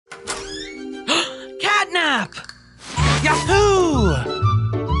Catnap! Yahoo! Oh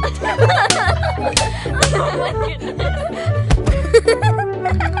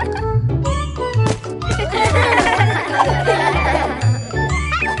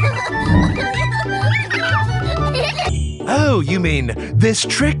my goodness. Oh, you mean this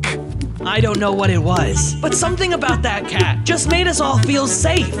trick? I don't know what it was, but something about that cat just made us all feel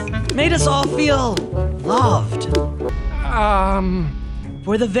safe. Made us all feel loved.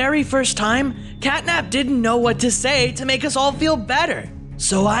 For the very first time, Catnap didn't know what to say to make us all feel better.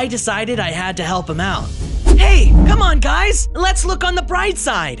 So I decided I had to help him out. Hey, come on guys, let's look on the bright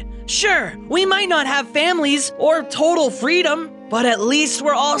side. Sure, we might not have families or total freedom, but at least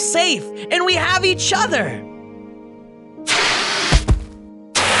we're all safe and we have each other.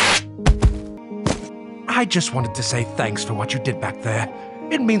 I just wanted to say thanks for what you did back there.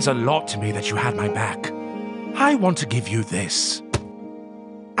 It means a lot to me that you had my back. I want to give you this.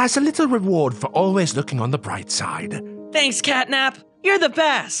 As a little reward for always looking on the bright side. Thanks, Catnap. You're the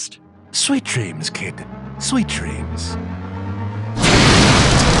best. Sweet dreams, kid. Sweet dreams.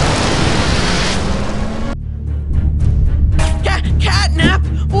 Catnap,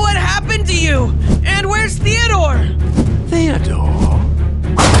 what happened to you? And where's Theodore? Theodore?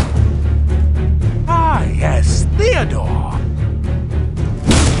 Ah, yes, Theodore.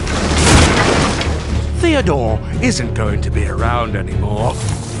 Theodore isn't going to be around anymore,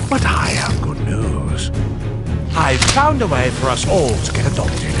 but I have good news. I've found a way for us all to get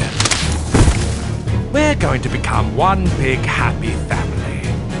adopted. We're going to become one big happy family,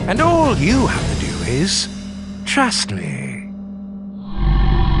 and all you have to do is trust me.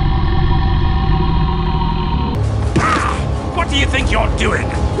 What do you think you're doing?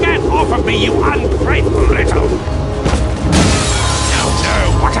 Get off of me, you ungrateful little... No,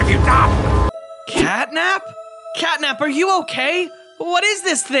 what have you done? Catnap? Catnap, are you okay? What is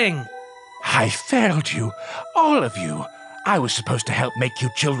this thing? I failed you, all of you. I was supposed to help make you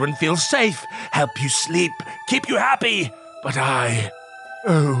children feel safe, help you sleep, keep you happy, but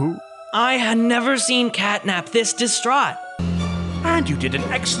Oh. I had never seen Catnap this distraught. And you did an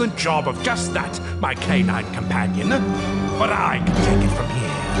excellent job of just that, my canine companion. But I can take it from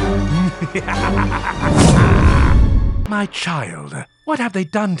here. My child, what have they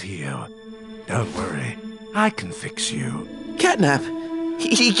done to you? Don't worry, I can fix you. Catnap,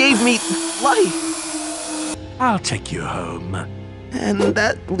 he gave me life. I'll take you home. And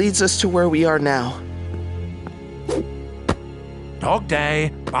that leads us to where we are now. Dog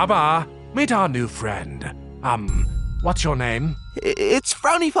Day, Baba, meet our new friend. What's your name? It's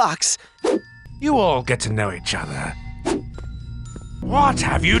Frowny Fox. You all get to know each other. What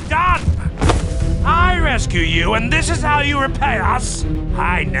have you done? I rescue you, and this is how you repay us?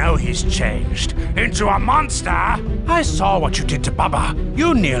 I know he's changed into a monster. I saw what you did to Baba.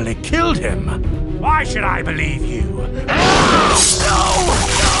 You nearly killed him. Why should I believe you? No!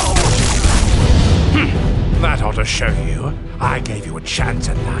 That ought to show you. I gave you a chance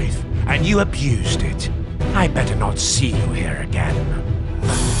at life, and you abused it. I better not see you here again.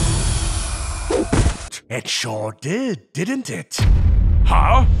 It sure did, didn't it?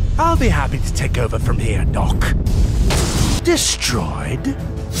 Huh? I'll be happy to take over from here, Doc. Destroyed?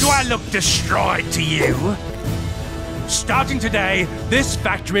 Do I look destroyed to you? Starting today, this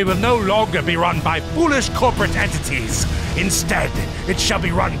factory will no longer be run by foolish corporate entities. Instead, it shall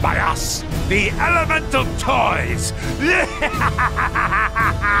be run by us, the Elemental Toys.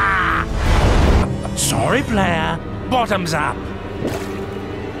 Sorry, player. Bottoms up.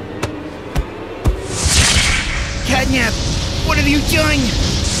 Catnap, what have you done?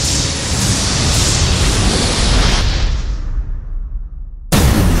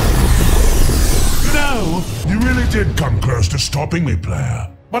 No, you really did come close to stopping me, player.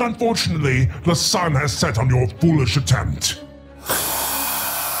 But unfortunately, the sun has set on your foolish attempt.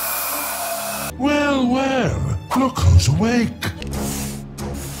 Well, well, look who's awake.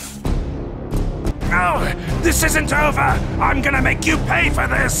 No, this isn't over. I'm gonna make you pay for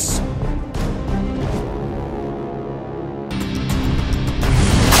this.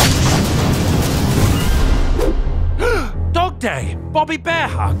 Dog Day, Bobby Bear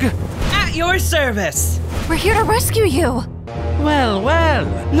Hug. At your service. We're here to rescue you. Well, well,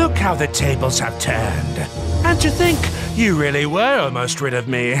 look how the tables have turned. And to think, you really were almost rid of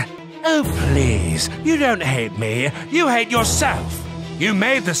me. Oh, please, you don't hate me, you hate yourself. You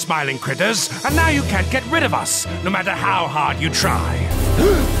made the smiling critters, and now you can't get rid of us, no matter how hard you try.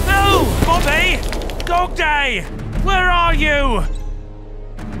 No, Bobby! Dog Day! Where are you?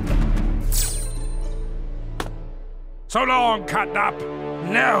 So long, Catnap.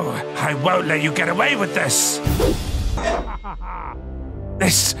 No, I won't let you get away with this.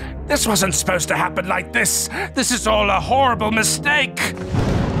 This wasn't supposed to happen like this. This is all a horrible mistake.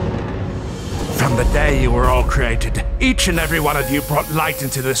 From the day you were all created, each and every one of you brought light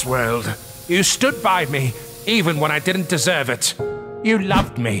into this world. You stood by me, even when I didn't deserve it. You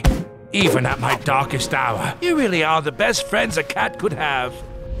loved me, even at my darkest hour. You really are the best friends a cat could have.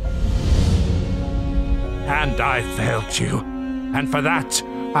 And I failed you. And for that,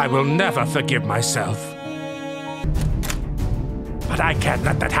 I will never forgive myself. But I can't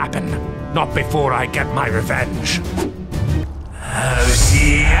let that happen. Not before I get my revenge. Oh,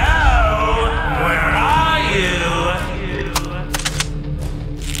 CEO! Where are you?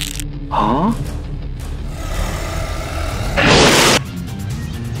 Huh?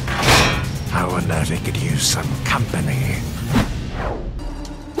 I wonder if he could use some company.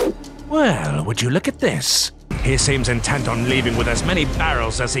 Well, would you look at this? He seems intent on leaving with as many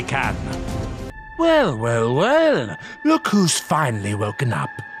barrels as he can. Well, well, well. Look who's finally woken up.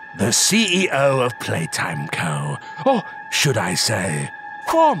 The CEO of Playtime Co. Or should I say,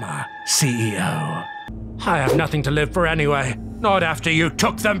 former CEO. I have nothing to live for anyway. Not after you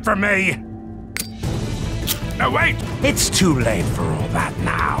took them from me. No, wait! It's too late for all that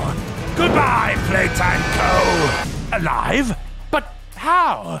now. Goodbye, Playtime Co. Alive? But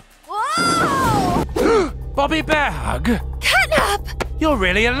how? Whoa! Bobby Bearhug? Catnap! You're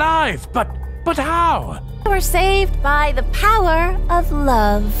really alive, but how? We're saved by the power of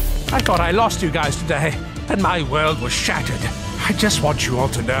love. I thought I lost you guys today, and my world was shattered. I just want you all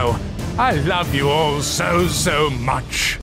to know, I love you all so much.